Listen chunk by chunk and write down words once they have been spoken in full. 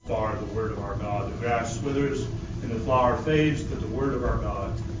God. The grass withers and the flower fades, but the word of our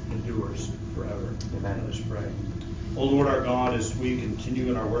God endures forever. Amen. Let us pray. O Lord our God, as we continue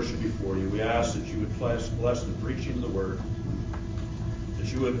in our worship before you, we ask that you would bless the preaching of the word,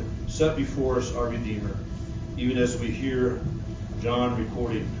 that you would set before us our Redeemer, even as we hear John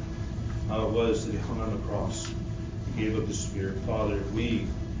recording how it was that he hung on the cross and gave up his spirit. Father, we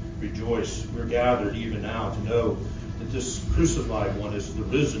rejoice. We're gathered even now to know that this crucified one is the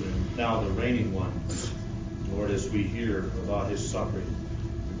risen and now the reigning one. Lord, as we hear about his suffering,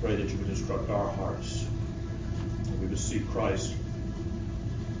 we pray that you would instruct our hearts. We would see Christ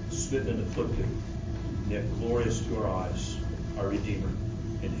smitten and afflicted, yet glorious to our eyes, our Redeemer,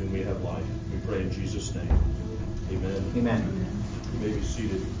 in whom we have life. We pray in Jesus' name. Amen. Amen. You may be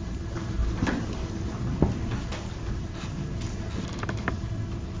seated.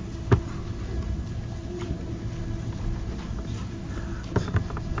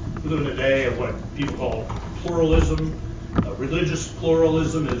 We live in a day of what people call pluralism. Religious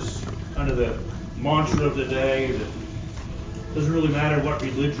pluralism is kind of the mantra of the day. That doesn't really matter what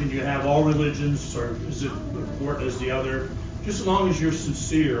religion you have. All religions are as important as the other, just as long as you're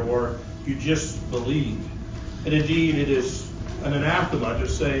sincere or you just believe. And indeed, it is an anathema to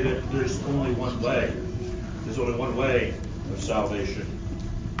say that there's only one way. There's only one way of salvation.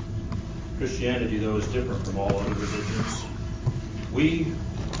 Christianity, though, is different from all other religions. We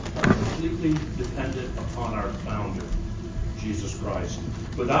are completely dependent upon our founder, Jesus Christ.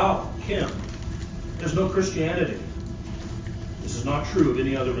 Without him, there's no Christianity. This is not true of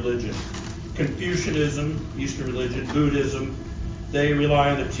any other religion. Confucianism, Eastern religion, Buddhism, they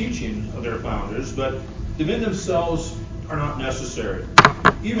rely on the teaching of their founders, but them in themselves are not necessary.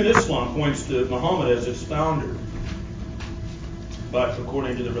 Even Islam points to Muhammad as its founder. But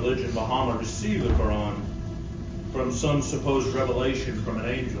according to the religion, Muhammad received the Quran from some supposed revelation from an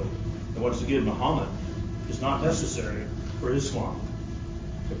angel. And once again, Muhammad is not necessary for Islam.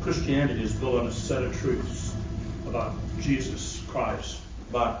 But Christianity is built on a set of truths about Jesus Christ,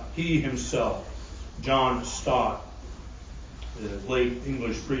 about he himself. John Stott, the late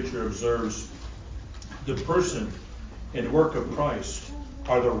English preacher, observes, the person and work of Christ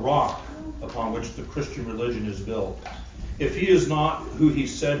are the rock upon which the Christian religion is built. If he is not who he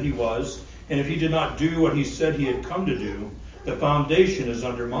said he was, and if he did not do what he said he had come to do, the foundation is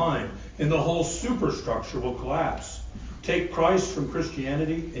undermined, and the whole superstructure will collapse. Take Christ from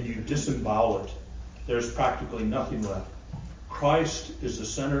Christianity, and you disembowel it. There's practically nothing left. Christ is the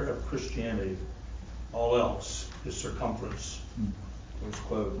center of Christianity. All else is circumference. Close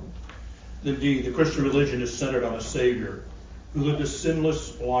quote. Indeed, the Christian religion is centered on a Savior who lived a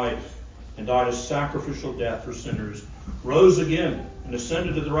sinless life and died a sacrificial death for sinners, rose again and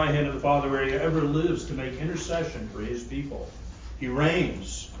ascended to the right hand of the Father, where he ever lives to make intercession for his people. He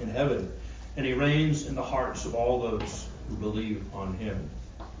reigns in heaven, and he reigns in the hearts of all those who believe on him.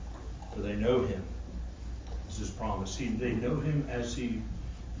 For they know him. This is his promise. They know him as he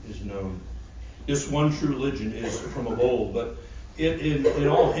is known. This one true religion is from of old, but it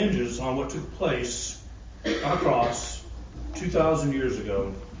all hinges on what took place on a cross 2,000 years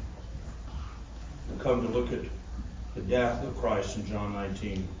ago. We come to look at the death of Christ in John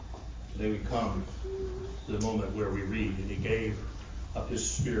 19. Today we come to the moment where we read, and he gave up his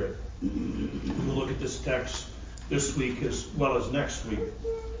spirit. We'll look at this text this week as well as next week.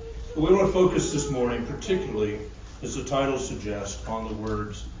 But we want to focus this morning particularly, as the title suggests, on the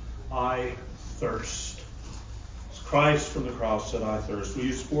words, I thirst. As Christ from the cross said, I thirst. We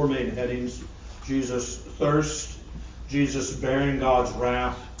use four main headings. Jesus thirst, Jesus bearing God's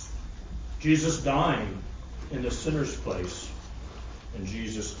wrath, Jesus dying in the sinner's place, and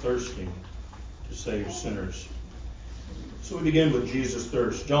Jesus thirsting to save sinners. So we begin with Jesus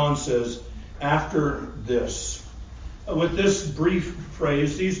thirst. John says, after this. With this brief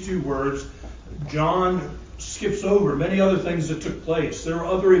phrase, these two words, John skips over many other things that took place. There were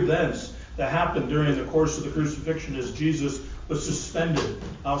other events that happened during the course of the crucifixion as Jesus was suspended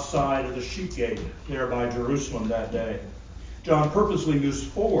outside of the sheep gate there by Jerusalem that day. John purposely moves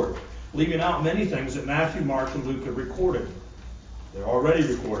forward, leaving out many things that Matthew, Mark, and Luke have recorded. They're already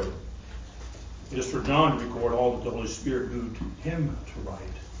recorded. It is for John to record all that the Holy Spirit moved him to write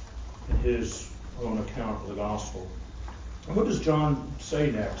in his own account of the gospel. And what does John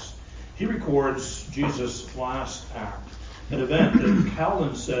say next? He records Jesus' last act, an event that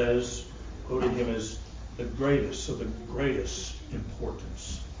Calvin says, quoting him, as the greatest of the greatest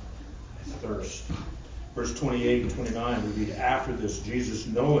importance. I thirst. Verse 28 and 29, we read, after this, Jesus,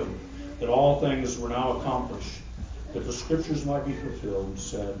 knowing that all things were now accomplished, that the scriptures might be fulfilled,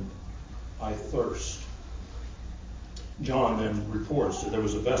 said, I thirst. John then reports that there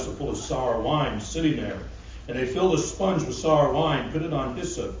was a vessel full of sour wine sitting there, and they filled a sponge with sour wine, put it on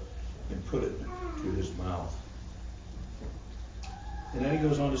hyssop, and put it to his mouth. And then he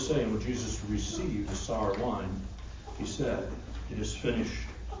goes on to say, and when Jesus received the sour wine, he said, "It is finished."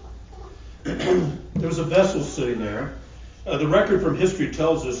 There was a vessel sitting there. The record from history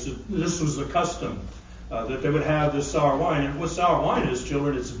tells us that this was the custom, that they would have this sour wine. And what sour wine is,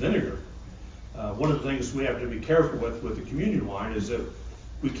 children, it's vinegar. One of the things we have to be careful with the communion wine is that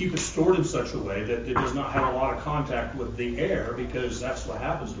we keep it stored in such a way that it does not have a lot of contact with the air, because that's what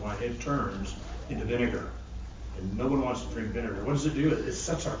happens to wine. It turns into vinegar. And no one wants to drink vinegar. What does it do? It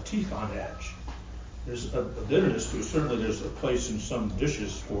sets our teeth on edge. There's a bitterness to it. Certainly there's a place in some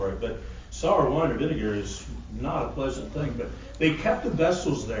dishes for it, but sour wine or vinegar is not a pleasant thing. But they kept the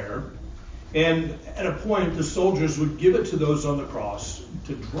vessels there, and at a point the soldiers would give it to those on the cross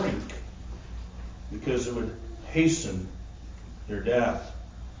to drink, because it would hasten their death.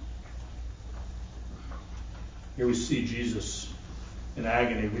 Here we see Jesus in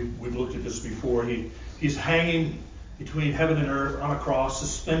agony. We've looked at this before. He's hanging between heaven and earth on a cross,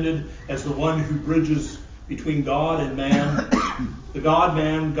 suspended as the one who bridges between God and man. The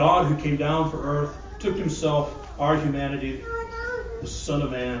God-man, God who came down for earth, took himself our humanity, the Son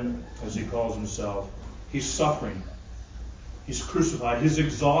of Man, as he calls himself. He's suffering. He's crucified. He's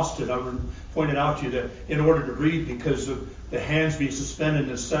exhausted. I pointed out to you that in order to breathe, because of the hands being suspended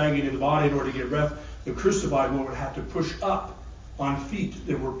and sagging in the body, in order to get breath, the crucified one would have to push up on feet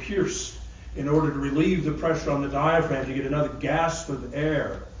that were pierced in order to relieve the pressure on the diaphragm to get another gasp of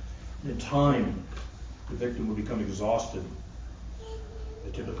air. In time, the victim would become exhausted.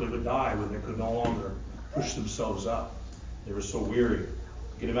 They typically would die when they could no longer push themselves up. They were so weary.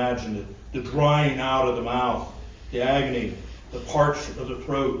 You can imagine the drying out of the mouth, the agony, the parch of the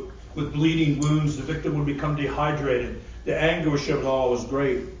throat. With bleeding wounds, the victim would become dehydrated. The anguish of it all was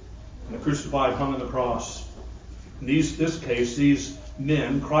great. And the crucified hung on the cross. In this case, these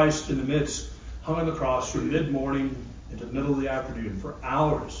men, Christ in the midst, hung on the cross from mid-morning into the middle of the afternoon for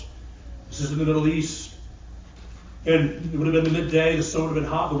hours. This is in the Middle East. And it would have been the midday, the sun would have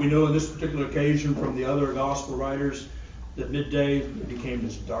been hot, but we know on this particular occasion from the other gospel writers that midday became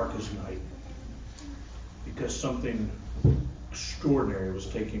as dark as night, because something extraordinary was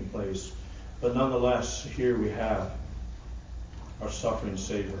taking place. But nonetheless, here we have our suffering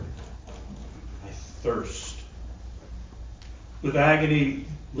Savior. I thirst. With agony,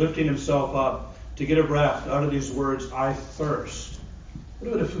 lifting himself up to get a breath out of these words, "I thirst." Would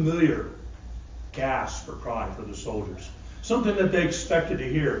have been a familiar gasp or cry for the soldiers. Something that they expected to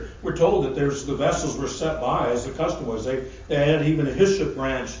hear. We're told that the vessels were set by, as the custom was. They had even a hyssop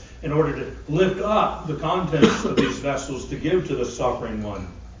branch in order to lift up the contents of these vessels to give to the suffering one.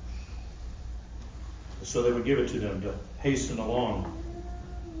 So they would give it to them to hasten along.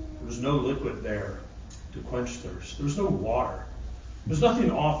 There was no liquid there to quench thirst. There was no water. There was nothing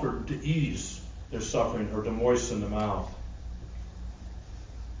offered to ease their suffering or to moisten the mouth.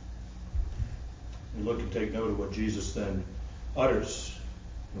 We look and take note of what Jesus then utters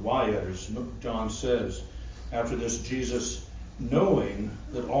and why he utters. John says, after this, Jesus, knowing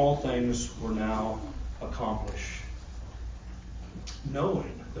that all things were now accomplished.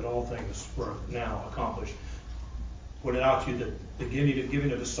 Knowing that all things were now accomplished. Pointed out to you that the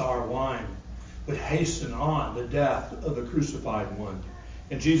giving of the sour wine would hasten on the death of the crucified one.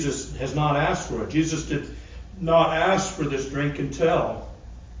 And Jesus has not asked for it. Jesus did not ask for this drink until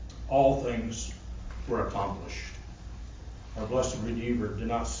all things were accomplished. Our blessed Redeemer did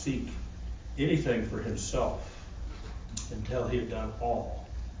not seek anything for himself until he had done all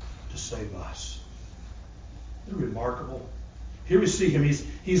to save us. Isn't it remarkable? Here we see him.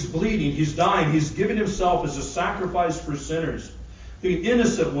 He's bleeding. He's dying. He's giving himself as a sacrifice for sinners. The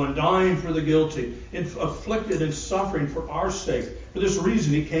innocent one dying for the guilty, afflicted and suffering for our sake. For this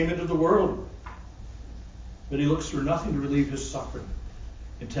reason he came into the world. But he looks for nothing to relieve his suffering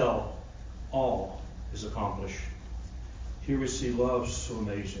until all is accomplished. Here we see love so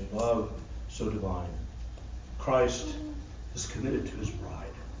amazing, love so divine. Christ is committed to his bride.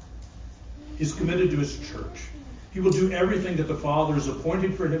 He's committed to his church. He will do everything that the Father has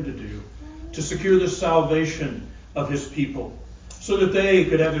appointed for him to do to secure the salvation of his people, so that they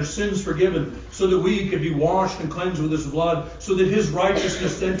could have their sins forgiven, so that we could be washed and cleansed with his blood, so that his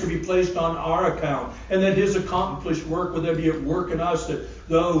righteousness then could be placed on our account, and that his accomplished work would then be at work in us, that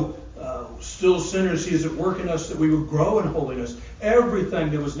though still sinners, he is at work in us, that we would grow in holiness.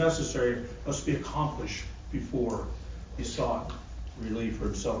 Everything that was necessary must be accomplished before he sought relief for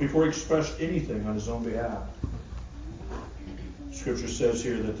himself, before he expressed anything on his own behalf. Scripture says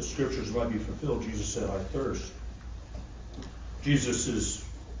here that the scriptures might be fulfilled. Jesus said, "I thirst." Jesus is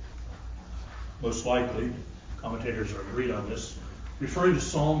most likely, commentators are agreed on this, referring to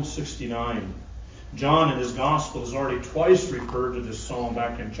Psalm 69. John in his gospel has already twice referred to this psalm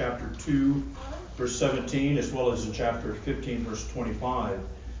back in chapter 2, verse 17, as well as in chapter 15, verse 25.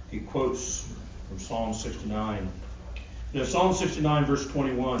 He quotes from Psalm 69. In Psalm 69, verse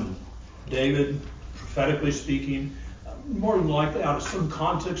 21, David, prophetically speaking, more than likely out of some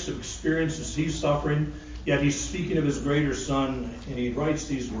context of experiences he's suffering, yet he's speaking of his greater son, and he writes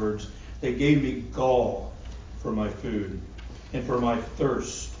these words, "They gave me gall for my food, and for my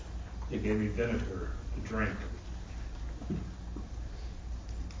thirst they gave me vinegar to drink."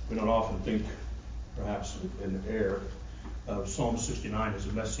 We don't often think, perhaps in the air, of Psalm 69 as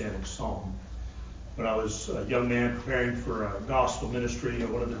a messianic psalm. When I was a young man preparing for a gospel ministry,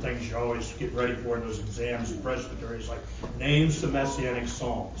 one of the things you always get ready for in those exams in presbytery is like names the messianic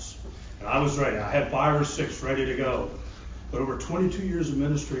psalms. And I was ready. I had 5 or 6 ready to go. But over 22 years of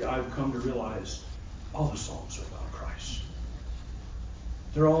ministry, I've come to realize all the psalms are about Christ.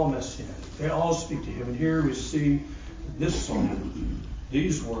 They're all messianic. They all speak to him. And here we see this psalm,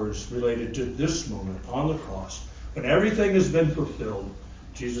 these words related to this moment on the cross. When everything has been fulfilled,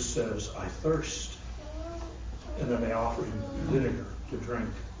 Jesus says, "I thirst." And then they offer him vinegar to drink.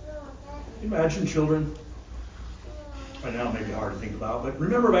 Imagine, children, right now it may be hard to think about, but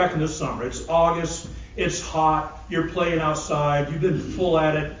remember back in the summer, it's August, it's hot, you're playing outside, you've been full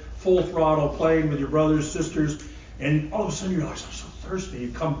at it, full throttle, playing with your brothers, sisters, and all of a sudden you realize, I'm so thirsty.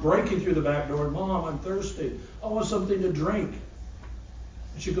 You come breaking through the back door, "Mom, I'm thirsty. I want something to drink."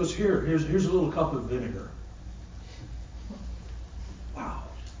 And she goes, here's a little cup of vinegar. Wow.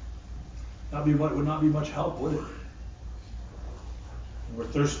 Would not be much help, would it? When we're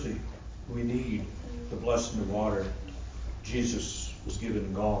thirsty, we need the blessing of water. Jesus was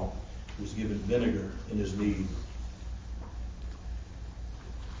given gall. He was given vinegar in his need.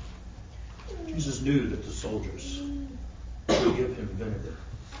 Jesus knew that the soldiers would give him vinegar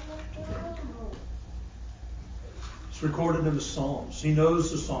to drink. It's recorded in the Psalms. He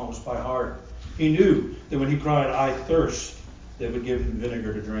knows the Psalms by heart. He knew that when he cried, "I thirst," they would give him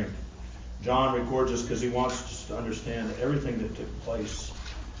vinegar to drink. John records this because he wants us to understand everything that took place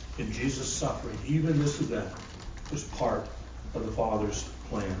in Jesus' suffering. Even this event was part of the Father's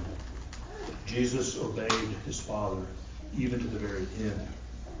plan. Jesus obeyed his Father even to the very end.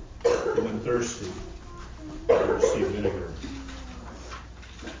 And when thirsty, he received vinegar.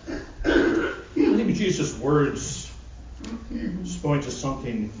 I think Jesus' words point to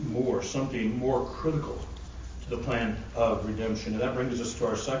something more critical to the plan of redemption. And that brings us to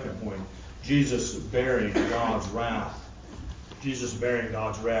our second point. Jesus bearing God's wrath. Jesus bearing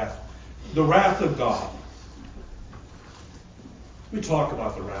God's wrath. The wrath of God. We talk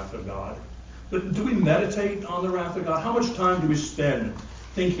about the wrath of God. But do we meditate on the wrath of God? How much time do we spend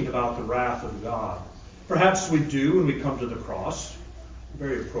thinking about the wrath of God? Perhaps we do when we come to the cross.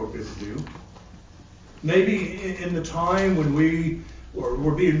 Very appropriate to do. Maybe in the time when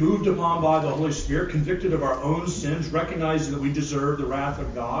we're being moved upon by the Holy Spirit, convicted of our own sins, recognizing that we deserve the wrath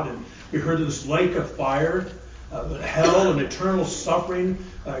of God, and we heard of this lake of fire, hell and eternal suffering,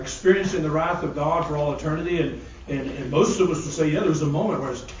 experiencing the wrath of God for all eternity, and most of us would say, yeah, there was a moment where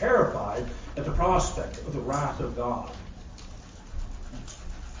I was terrified at the prospect of the wrath of God.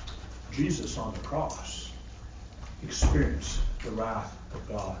 Jesus on the cross experienced the wrath of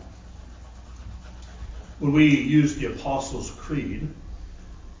God. When we use the Apostles' Creed,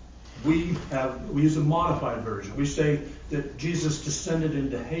 we use a modified version. We say that Jesus descended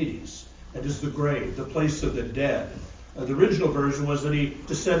into Hades, that is the grave, the place of the dead. The original version was that he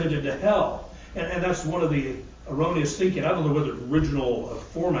descended into hell. And that's one of the erroneous thinking. I don't know whether original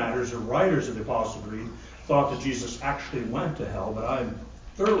formatters or writers of the Apostles' Creed thought that Jesus actually went to hell, but I'm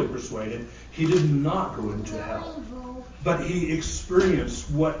thoroughly persuaded he did not go into hell. But he experienced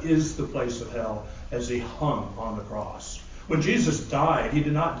what is the place of hell as he hung on the cross. When Jesus died, he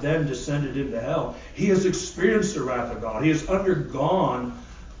did not then descend into hell. He has experienced the wrath of God. He has undergone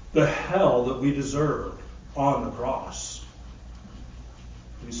the hell that we deserve on the cross.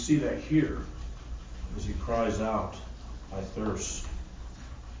 We see that here as he cries out, "I thirst."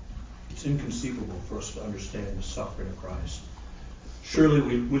 It's inconceivable for us to understand the suffering of Christ. Surely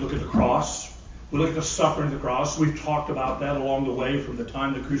we look at the cross. We look at the suffering of the cross. We've talked about that along the way from the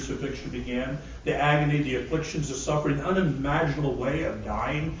time the crucifixion began. The agony, the afflictions, the suffering, the unimaginable way of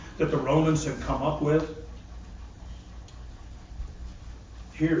dying that the Romans had come up with.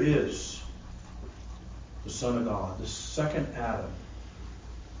 Here is the Son of God, the second Adam,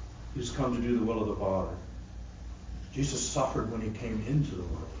 who's come to do the will of the Father. Jesus suffered when he came into the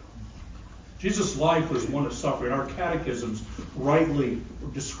world. Jesus' life was one of suffering. Our catechisms rightly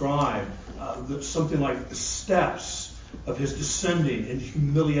describe something like the steps of his descending in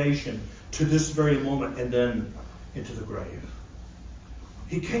humiliation to this very moment and then into the grave.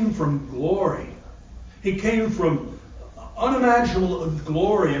 He came from glory. He came from unimaginable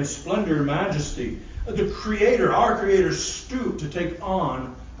glory and splendor and majesty. The Creator, our Creator, stooped to take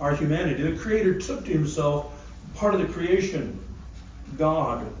on our humanity. The Creator took to himself part of the creation,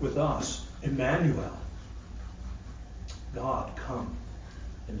 God with us, Emmanuel. God come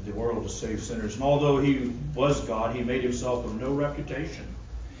into the world to save sinners. And although he was God, he made himself of no reputation.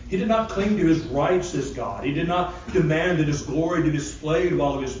 He did not cling to his rights as God. He did not demand that his glory be displayed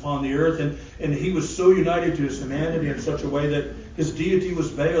while he was upon the earth. And he was so united to his humanity in such a way that his deity was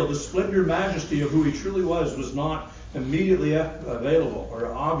veiled. The splendor and majesty of who he truly was not immediately available or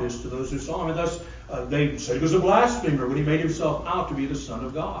obvious to those who saw him. And thus they said he was a blasphemer when he made himself out to be the Son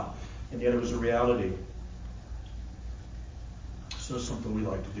of God. And yet it was a reality. It's not something we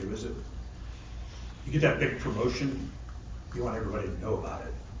like to do, is it? You get that big promotion, you want everybody to know about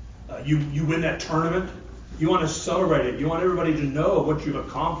it. You win that tournament, you want to celebrate it. You want everybody to know what you've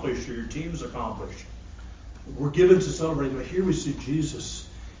accomplished or your team's accomplished. We're given to celebrate, but here we see Jesus,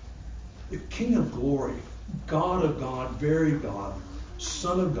 the King of glory, God of God, very God,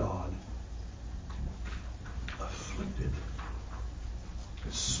 Son of God, afflicted,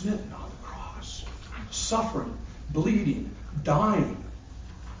 smitten on the cross, suffering, bleeding, dying.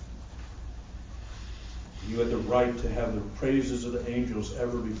 You had the right to have the praises of the angels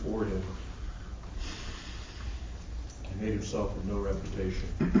ever before him. He made himself of no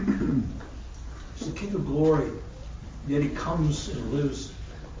reputation. He's the King of glory, yet he comes and lives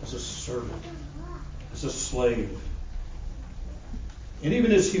as a servant, as a slave. And even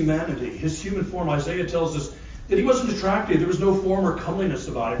his humanity, his human form, Isaiah tells us that he wasn't attractive. There was no form or comeliness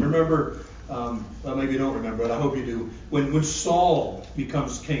about him. Remember, well, maybe you don't remember, but I hope you do. When Saul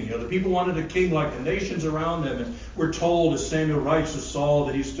becomes king, the people wanted a king like the nations around them, and we're told, as Samuel writes of Saul,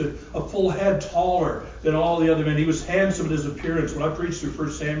 that he stood a full head taller than all the other men. He was handsome in his appearance. When I preached through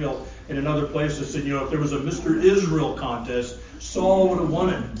 1 Samuel in another place, I said, if there was a Mr. Israel contest, Saul would have won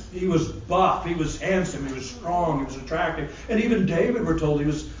it. He was buff, he was handsome, he was strong, he was attractive. And even David, we're told, he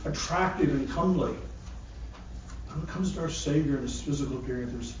was attractive and comely. When it comes to our Savior and his physical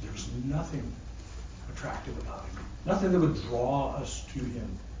appearance, there was nothing attractive about him. Nothing that would draw us to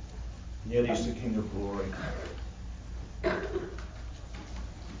him. And yet he's the King of glory.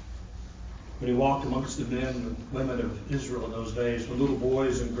 When he walked amongst the men and women of Israel in those days, when little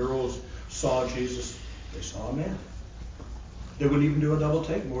boys and girls saw Jesus, they saw a man. They wouldn't even do a double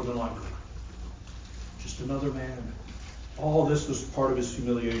take, more than likely. Just another man. All this was part of his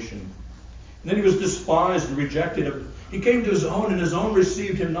humiliation. And then he was despised and rejected. He came to his own, and his own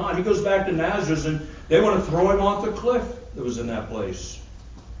received him not. He goes back to Nazareth, and they want to throw him off the cliff that was in that place.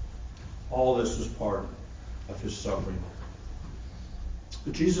 All this was part of his suffering.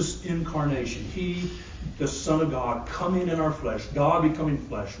 But Jesus' incarnation, he, the Son of God, coming in our flesh, God becoming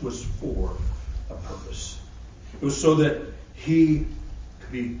flesh, was for a purpose. It was so that he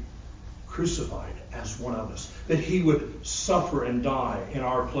could be crucified as one of us, that he would suffer and die in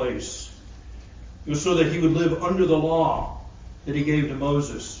our place. It was so that he would live under the law that he gave to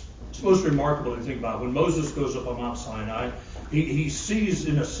Moses. It's most remarkable to think about. When Moses goes up on Mount Sinai, he sees,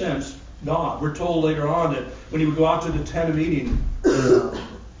 in a sense, God. We're told later on that when he would go out to the tent of meeting,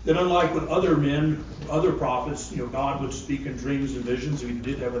 that unlike with other men, other prophets, God would speak in dreams and visions, and he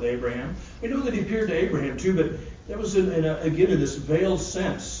did that with Abraham. We know that he appeared to Abraham too, but that was again in this veiled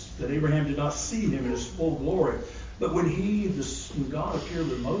sense that Abraham did not see him in his full glory. But when God appeared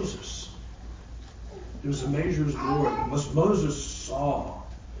with Moses, it was a measure of his glory. Moses saw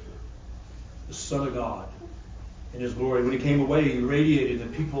the Son of God in his glory. When he came away, he radiated,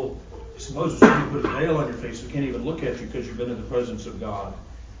 and people said, Moses, you put a veil on your face. We can't even look at you because you've been in the presence of God.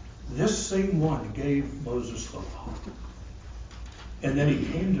 This same one gave Moses the law. And then he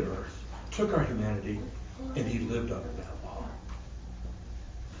came to earth, took our humanity, and he lived under that law.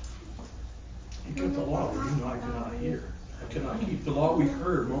 He kept the law that you and I cannot hear. I cannot keep. The law we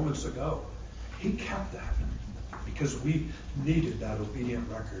heard moments ago. He kept that because we needed that obedient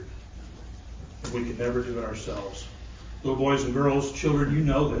record. And we could never do it ourselves. Little boys and girls, children, you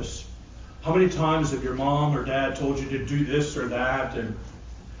know this. How many times have your mom or dad told you to do this or that, and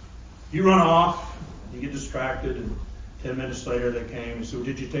you run off, you get distracted, and 10 minutes later they came and said,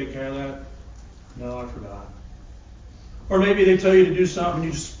 did you take care of that? No, I forgot. Or maybe they tell you to do something and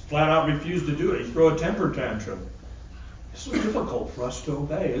you just flat out refuse to do it. You throw a temper tantrum. It's so difficult for us to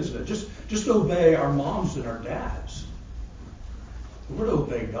obey, isn't it? Just obey our moms and our dads. We're to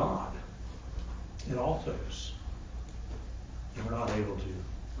obey God. in all things. And we're not able to.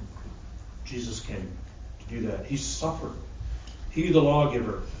 Jesus came to do that. He suffered. He, the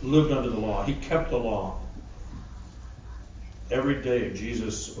lawgiver, lived under the law. He kept the law. Every day,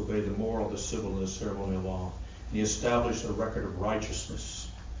 Jesus obeyed the moral, the civil, and the ceremonial law. And he established a record of righteousness.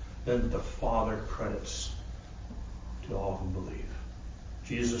 Then the Father credits to all who believe.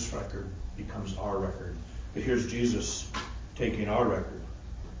 Jesus' record becomes our record. But here's Jesus taking our record,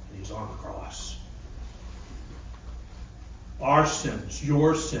 and he's on the cross. Our sins,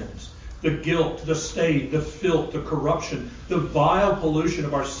 your sins, the guilt, the stain, the filth, the corruption, the vile pollution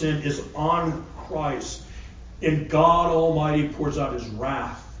of our sin is on Christ. And God Almighty pours out his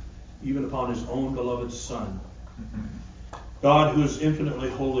wrath even upon his own beloved Son. God, who is infinitely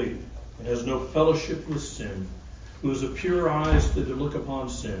holy and has no fellowship with sin, who has a pure eyes to look upon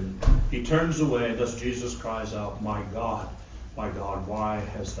sin, he turns away, and thus Jesus cries out, my God, why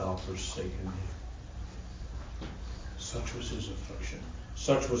hast thou forsaken me? Such was his affliction.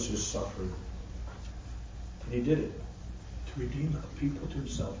 Such was his suffering. And he did it to redeem a people to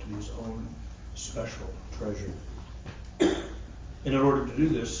himself, to his own special treasure. And in order to do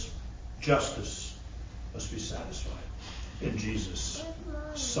this, justice must be satisfied. And Jesus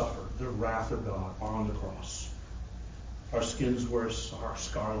suffered the wrath of God on the cross. Our skins were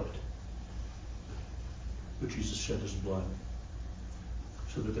scarlet, but Jesus shed his blood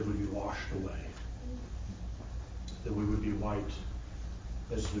so that they would be washed away, that we would be white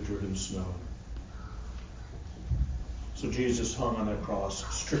as the driven snow. So Jesus hung on that cross,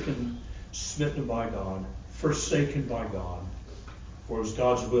 stricken, smitten by God, forsaken by God, for it was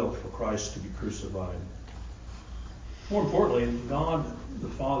God's will for Christ to be crucified. More importantly, God the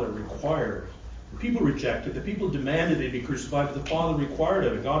Father required. The people rejected. The people demanded they be crucified, but the Father required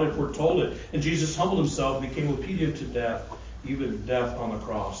it. God had foretold it. And Jesus humbled himself and became obedient to death, even death on the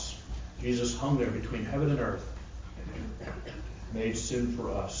cross. Jesus hung there between heaven and earth, made sin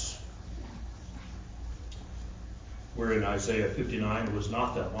for us. We're in Isaiah 59. It was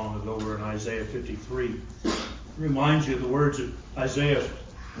not that long ago. We're in Isaiah 53. It reminds you of the words that Isaiah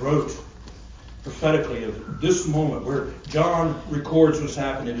wrote prophetically of this moment where John records what's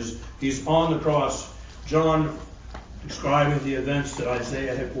happening. He's on the cross. John describing the events that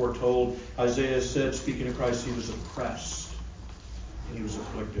Isaiah had foretold. Isaiah said, speaking of Christ, he was oppressed and he was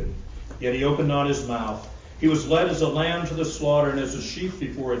afflicted. Yet he opened not his mouth. He was led as a lamb to the slaughter, and as a sheep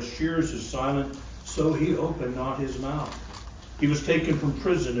before its shearers is silent, so he opened not his mouth. He was taken from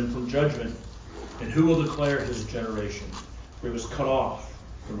prison and from judgment. And who will declare his generation? For he was cut off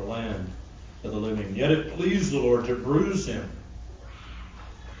from the land of the living. Yet it pleased the Lord to bruise him.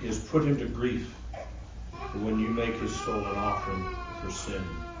 He has put him to grief. For when you make his soul an offering for sin.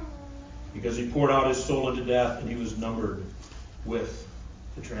 Because he poured out his soul into death, and he was numbered with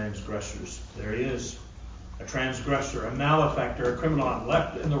the transgressors. There he is. A transgressor, a malefactor, a criminal,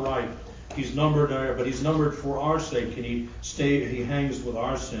 left and the right. He's numbered there, but he's numbered for our sake, and he hangs with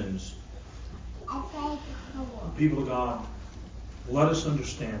our sins. People of God, let us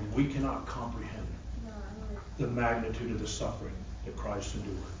understand we cannot comprehend the magnitude of the suffering that Christ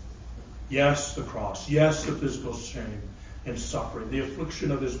endured. Yes, the cross. Yes, the physical shame and suffering, the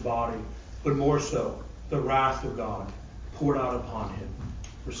affliction of his body, but more so, the wrath of God poured out upon him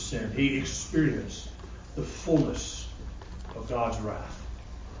for sin. He experienced the fullness of God's wrath.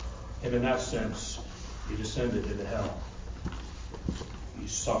 And in that sense, he descended into hell. He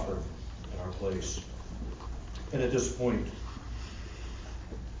suffered in our place. And at this point,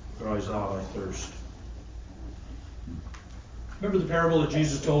 cries out, I thirst. Remember the parable that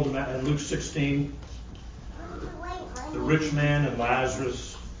Jesus told in Luke 16? The rich man and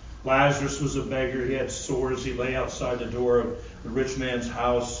Lazarus. Lazarus was a beggar. He had sores. He lay outside the door of the rich man's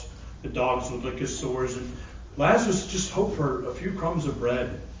house. The dogs would lick his sores. And Lazarus just hoped for a few crumbs of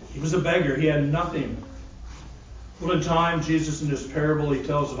bread. He was a beggar. He had nothing. Well, in time, Jesus in this parable, he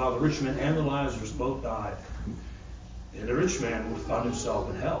tells about the rich man and the Lazarus both died. And the rich man found himself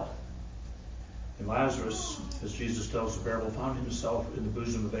in hell. And Lazarus, as Jesus tells the parable, found himself in the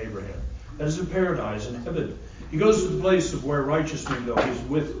bosom of Abraham. That is in paradise, in heaven. He goes to the place of where righteous men go. He's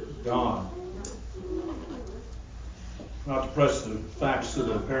with God. Not to press the facts of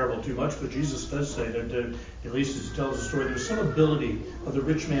the parable too much, but Jesus does say that, at least as he tells the story, there's some ability of the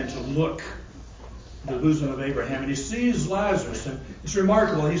rich man to look into the bosom of Abraham, and he sees Lazarus, and it's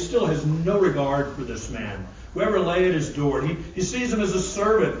remarkable. He still has no regard for this man. Whoever lay at his door, he sees him as a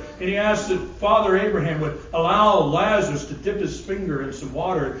servant, and he asks that Father Abraham would allow Lazarus to dip his finger in some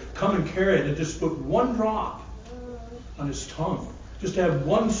water, come and carry it, and just put one drop on his tongue. Just to have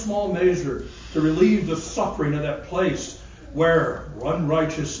one small measure to relieve the suffering of that place where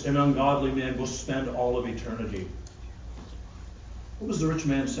unrighteous and ungodly men will spend all of eternity. What was the rich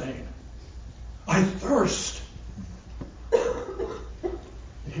man saying? I thirst.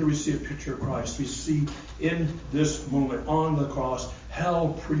 And here we see a picture of Christ. We see in this moment on the cross,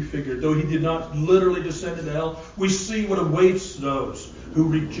 hell prefigured. Though he did not literally descend into hell, we see what awaits those who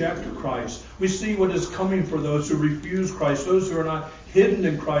reject Christ. We see what is coming for those who refuse Christ, those who are not hidden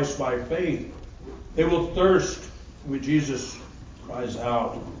in Christ by faith. They will thirst. When Jesus cries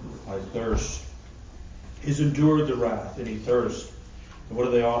out, I thirst. He's endured the wrath and he thirsts. And what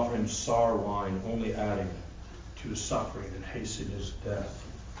do they offer him? Sour wine, only adding to his suffering and hastening his death.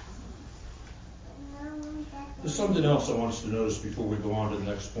 There's something else I want us to notice before we go on to the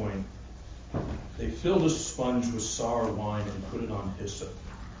next point. They filled a sponge with sour wine and put it on hyssop.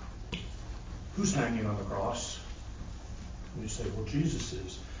 Who's hanging on the cross? And you say, well, Jesus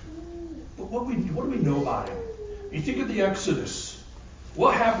is. But what do we know about him? You think of the Exodus.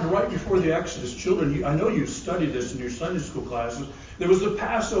 What happened right before the Exodus? Children, I know you studied this in your Sunday school classes. There was the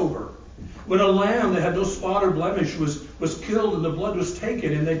Passover. When a lamb that had no spot or blemish was killed and the blood was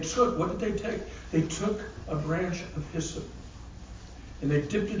taken, and they took, what did they take? They took a branch of hyssop. And they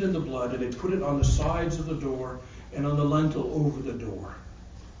dipped it in the blood, and they put it on the sides of the door and on the lintel over the door.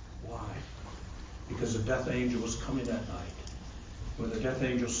 Why? Because the death angel was coming that night. When the death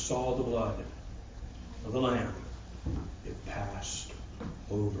angel saw the blood of the lamb, it passed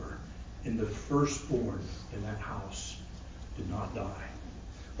over. And the firstborn in that house did not die.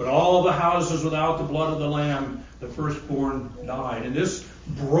 But all the houses without the blood of the lamb, the firstborn died. And this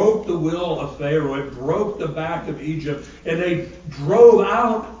broke the will of Pharaoh. It broke the back of Egypt. And they drove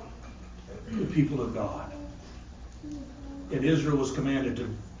out the people of God. And Israel was commanded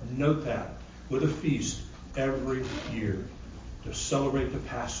to note that with a feast every year to celebrate the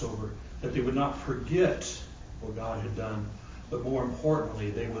Passover, that they would not forget what God had done, but more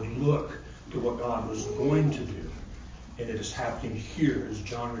importantly, they would look to what God was going to do. And it is happening here as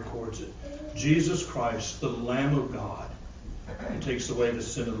John records it. Jesus Christ, the Lamb of God, who takes away the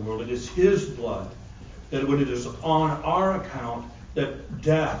sin of the world. It is his blood that when it is on our account that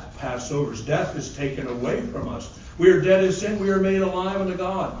death passes over. Death is taken away from us. We are dead in sin. We are made alive unto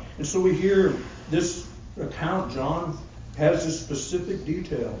God. And so we hear this account. John has this specific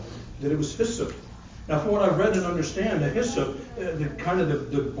detail that it was hyssop. Now, from what I've read and understand, the hyssop,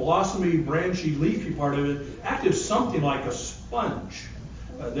 the blossomy, branchy, leafy part of it, acted something like a sponge.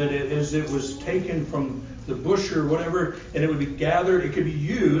 As it was taken from the bush or whatever, and it would be gathered. It could be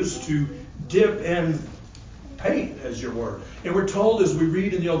used to dip in paint, as your word. And we're told, as we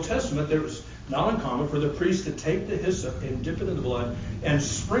read in the Old Testament, that it was not uncommon for the priest to take the hyssop and dip it in the blood and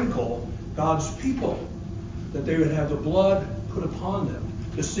sprinkle God's people, that they would have the blood put upon them.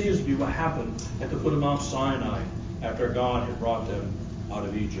 This seems to be what happened at the foot of Mount Sinai after God had brought them out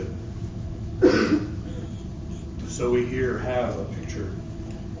of Egypt. So we here have a picture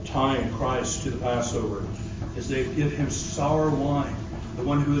tying Christ to the Passover as they give him sour wine. The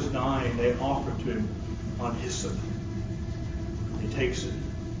one who is dying, they offer to him on hyssop. He takes it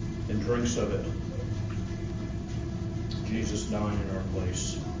and drinks of it. Jesus dying in our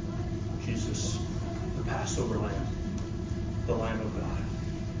place. Jesus, the Passover Lamb, the Lamb of God,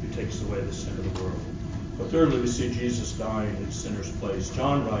 who takes away the sin of the world. But thirdly, we see Jesus dying in sinners' place.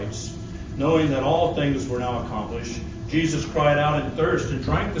 John writes, knowing that all things were now accomplished, Jesus cried out in thirst and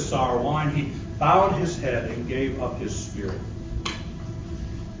drank the sour wine. He bowed his head and gave up his spirit.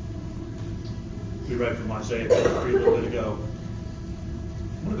 We read from Isaiah 53 a little bit ago.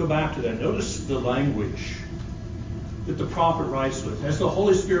 I want to go back to that. Notice the language that the prophet writes with. As the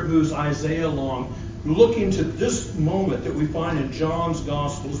Holy Spirit moves Isaiah along, looking to this moment that we find in John's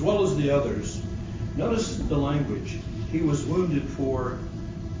Gospel, as well as the others, notice the language. He was wounded for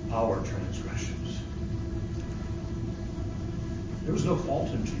our transgressions. There was no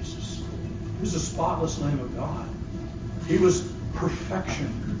fault in Jesus. He was a spotless Lamb of God. He was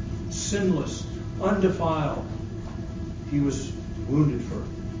perfection, sinless, undefiled. He was wounded for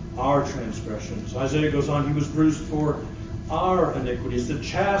our transgressions. Isaiah goes on, he was bruised for our iniquities. The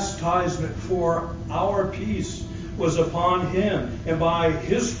chastisement for our peace was upon him, and by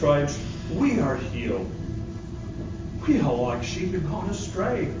his stripes we are healed. We all like sheep had gone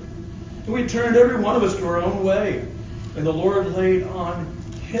astray, and we turned every one of us to our own way, and the Lord laid on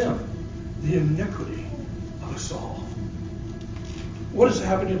him the iniquity of us all. What is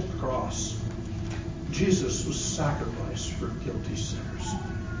happening at the cross? Jesus was sacrificed for guilty sinners.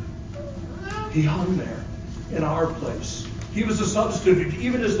 He hung there in our place. He was a substitute,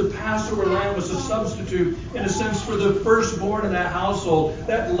 even as the Passover lamb was a substitute, in a sense, for the firstborn in that household.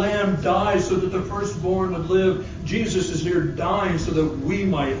 That lamb died so that the firstborn would live. Jesus is here dying so that we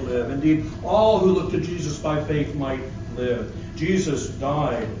might live. Indeed, all who look to Jesus by faith might live. Jesus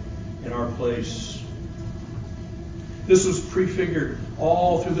died in our place. This was prefigured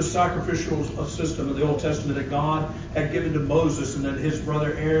all through the sacrificial system of the Old Testament that God had given to Moses, and that his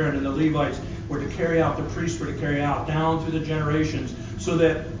brother Aaron and the Levites were to carry out, the priests were to carry out down through the generations, so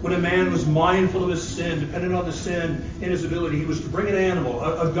that when a man was mindful of his sin, depending on the sin in his ability, he was to bring an animal,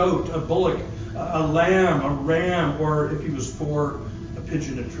 a goat, a bullock, a lamb, a ram, or if he was poor, a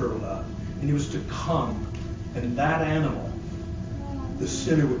pigeon, a turtle dove. And he was to come, and that animal, the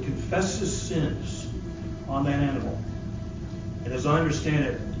sinner would confess his sins on that animal. And as I understand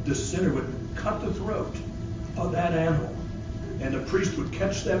it, the sinner would cut the throat of that animal. And the priest would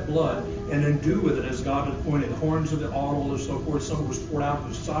catch that blood and then do with it as God had pointed, horns of the altar and so forth. Some was poured out to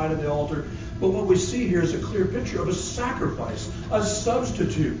the side of the altar. But what we see here is a clear picture of a sacrifice, a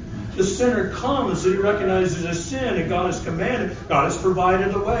substitute. The sinner comes and he recognizes his sin, and God has commanded, God has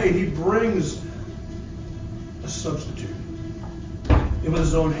provided a way. He brings a substitute. And with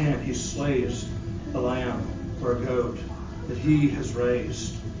his own hand, he slays a lamb or a goat that he has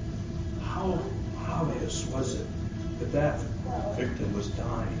raised. How obvious was it that that victim was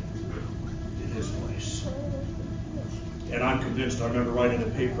dying in his place? And I'm convinced, I remember writing a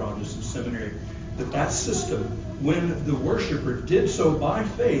paper on this in seminary, that system, when the worshiper did so by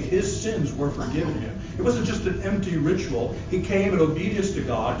faith, his sins were forgiven him. It wasn't just an empty ritual. He came in obedience to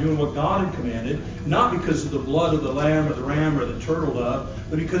God, doing what God had commanded, not because of the blood of the lamb or the ram or the turtle dove,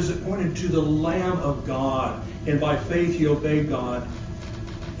 but because it pointed to the Lamb of God. And by faith he obeyed God,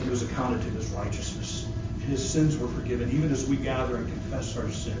 and it was accounted to him as righteousness. His sins were forgiven, even as we gather and confess our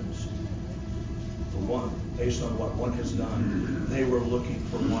sins. For one, based on what one has done, they were looking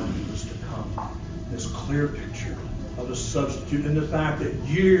for one who was to come. This clear picture of a substitute, and the fact that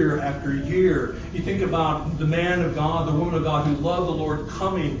year after year, you think about the man of God, the woman of God who loved the Lord,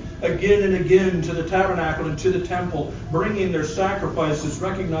 coming again and again to the tabernacle and to the temple, bringing their sacrifices,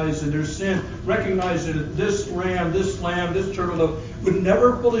 recognizing their sin, recognizing that this ram, this lamb, this turtle dove would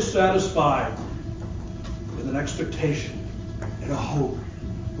never fully satisfy, with an expectation and a hope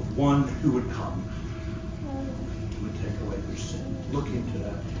of one who would come, who would take away their sin, looking to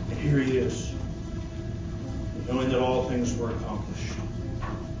that. And here he is, knowing that all things were accomplished.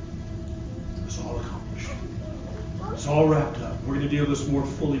 It's all accomplished. It's all wrapped up. We're going to deal with this more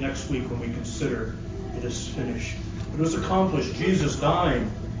fully next week when we consider it is finished. But it was accomplished. Jesus dying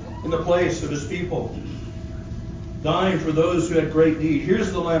in the place of his people, dying for those who had great need.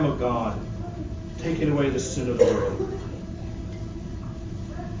 Here's the Lamb of God, taking away the sin of the world.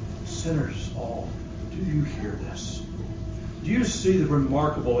 Sinners all, do you hear this? Do you see the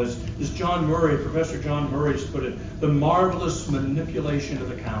remarkable, as John Murray, Professor John Murray's put it, the marvelous manipulation of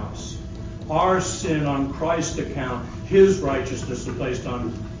accounts? Our sin on Christ's account, his righteousness is placed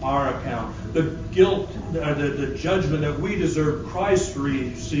on our account. The guilt, the judgment that we deserve, Christ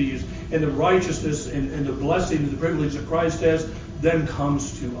receives, and the righteousness and the blessing and the privilege that Christ has then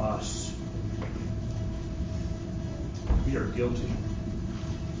comes to us. We are guilty.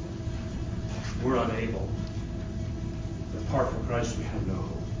 We're unable. Apart from Christ, we have no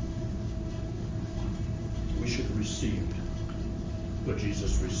hope. We should have received what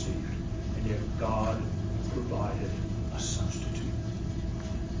Jesus received. And yet God provided a substitute.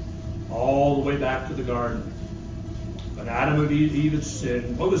 All the way back to the garden. When Adam and Eve had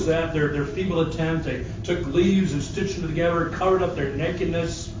sinned, what was that? Their feeble attempt. They took leaves and stitched them together, covered up their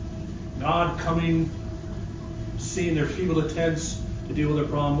nakedness. God coming, seeing their feeble attempts to deal with their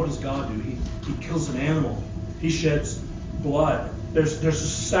problem. What does God do? He kills an animal. He sheds blood. There's a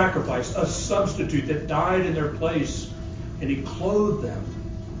sacrifice, a substitute that died in their place, and he clothed them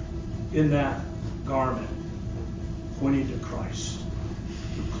in that garment, pointing to Christ,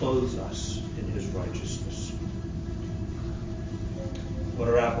 who clothes us in his righteousness. I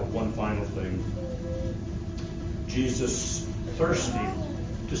want to wrap up one final thing. Jesus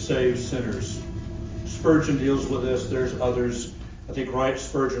thirsting to save sinners. Spurgeon deals with this. There's others. I think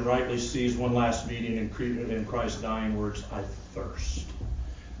Spurgeon rightly sees one last meaning in Christ's dying words, I thirst.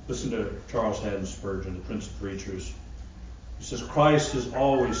 Listen to Charles Haddon Spurgeon, the Prince of Preachers. He says, Christ is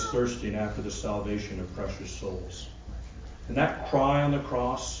always thirsting after the salvation of precious souls. And that cry on the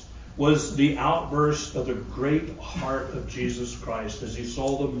cross was the outburst of the great heart of Jesus Christ as he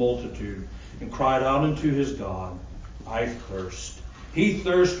saw the multitude and cried out unto his God, I thirst. He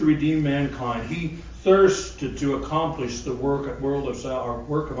thirsts to redeem mankind. He thirsts to accomplish the work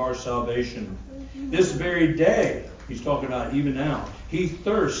of our salvation. This very day, he's talking about even now. He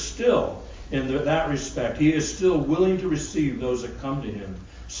thirsts still in that respect. He is still willing to receive those that come to him,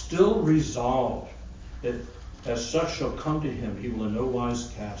 still resolved that as such shall come to him, he will in no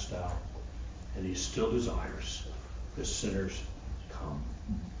wise cast out. And he still desires that sinners come.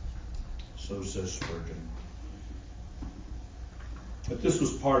 So says Spurgeon. If this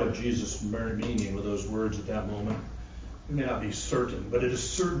was part of Jesus' meaning with those words at that moment, we may not be certain, but it is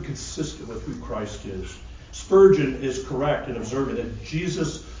certain consistent with who Christ is. Spurgeon is correct in observing that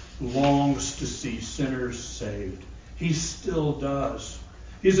Jesus longs to see sinners saved. He still does.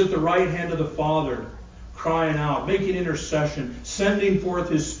 He's at the right hand of the Father, crying out, making intercession, sending forth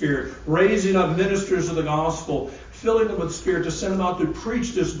his Spirit, raising up ministers of the gospel, filling them with Spirit to send them out to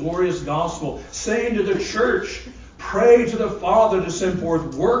preach this glorious gospel, saying to the church, pray to the Father to send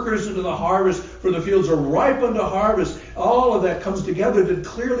forth workers into the harvest, for the fields are ripe unto harvest. All of that comes together that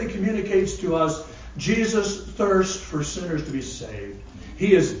clearly communicates to us Jesus' thirst for sinners to be saved.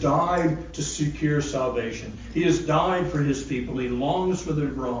 He has died to secure salvation. He has died for his people. He longs for them to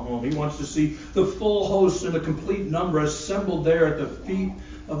be brought home. He wants to see the full host and a complete number assembled there at the feet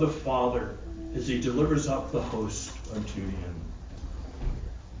of the Father as he delivers up the host unto him.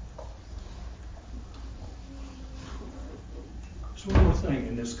 So one more thing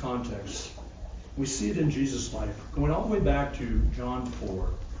in this context. We see it in Jesus' life, going all the way back to John 4.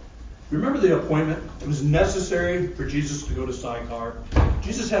 Remember the appointment? It was necessary for Jesus to go to Sychar.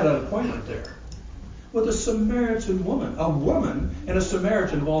 Jesus had an appointment there with a Samaritan woman. A woman and a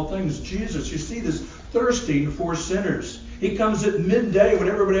Samaritan of all things. Jesus, you see this thirsting for sinners. He comes at midday when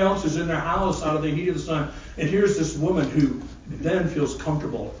everybody else is in their house out of the heat of the sun. And here's this woman who then feels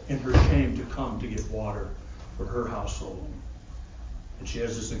comfortable in her shame to come to get water for her household. And she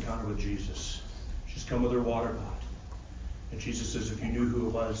has this encounter with Jesus. She's come with her water pot. And Jesus says, if you knew who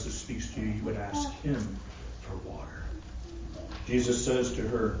it was that speaks to you, you would ask him for water. Jesus says to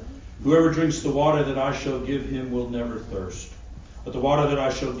her, whoever drinks the water that I shall give him will never thirst. But the water that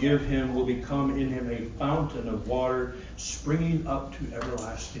I shall give him will become in him a fountain of water springing up to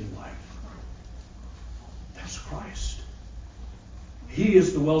everlasting life. That's Christ. He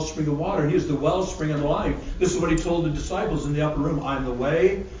is the wellspring of water. He is the wellspring of life. This is what he told the disciples in the upper room. I am the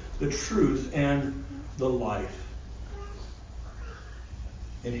way, the truth, and the life.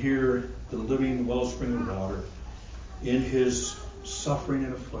 And here, the living wellspring of water, in his suffering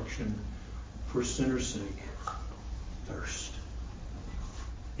and affliction for sinners' sake, thirst.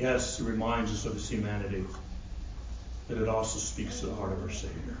 Yes, it reminds us of his humanity, but it also speaks to the heart of our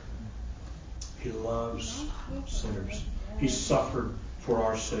Savior. He loves sinners. He suffered for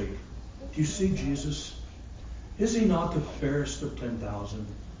our sake. Do you see Jesus? Is he not the fairest of 10,000?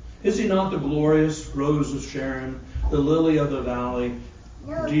 Is he not the glorious rose of Sharon, the lily of the valley?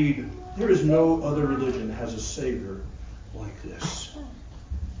 Indeed, there is no other religion that has a Savior like this.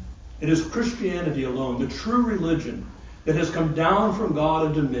 It is Christianity alone, the true religion that has come down from God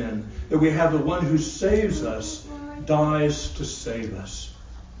unto men, that we have the one who saves us, dies to save us.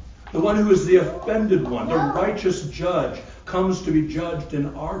 The one who is the offended one, the righteous judge, comes to be judged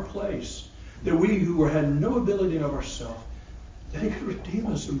in our place. That we who had no ability of ourselves, that he could redeem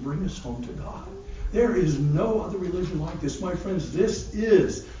us and bring us home to God. There is no other religion like this. My friends, this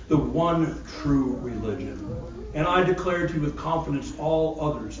is the one true religion. And I declare to you with confidence, all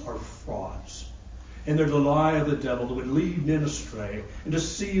others are frauds. And they're the lie of the devil that would lead men astray and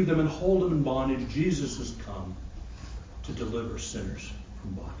deceive them and hold them in bondage. Jesus has come to deliver sinners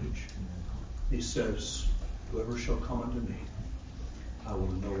from bondage. He says, whoever shall come unto me, I will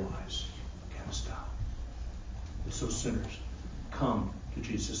in no wise cast out. And so sinners, come to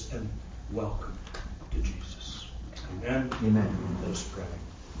Jesus and welcome to Jesus. Amen? Amen. Let us pray.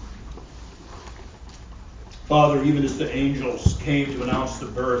 Father, even as the angels came to announce the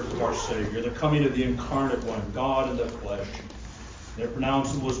birth of our Savior, the coming of the incarnate one, God in the flesh, they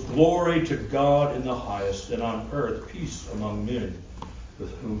pronounced it was glory to God in the highest, and on earth peace among men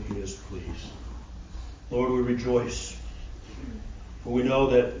with whom he is pleased. Lord, we rejoice, for we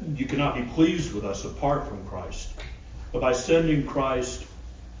know that you cannot be pleased with us apart from Christ. But by sending Christ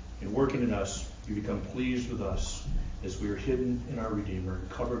and working in us, you become pleased with us as we are hidden in our Redeemer and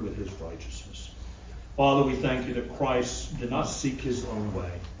covered with his righteousness. Father, we thank you that Christ did not seek his own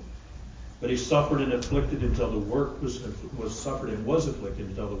way, but he suffered and afflicted until the work was afflicted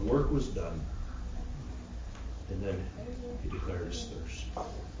until the work was done. And then he declared his thirst.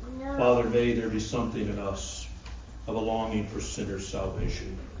 Father, may there be something in us of a longing for sinners'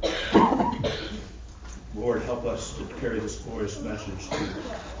 salvation. Lord, help us to carry this glorious message to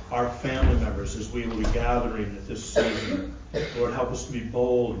our family members as we will be gathering at this season. Lord, help us to be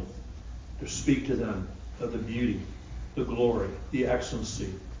bold, to speak to them of the beauty, the glory, the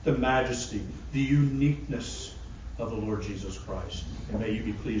excellency, the majesty, the uniqueness of the Lord Jesus Christ. And may you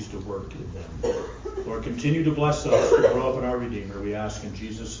be pleased to work in them. Lord, continue to bless us to grow up in our Redeemer. We ask in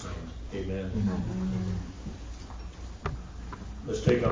Jesus' name. Amen. Let's take up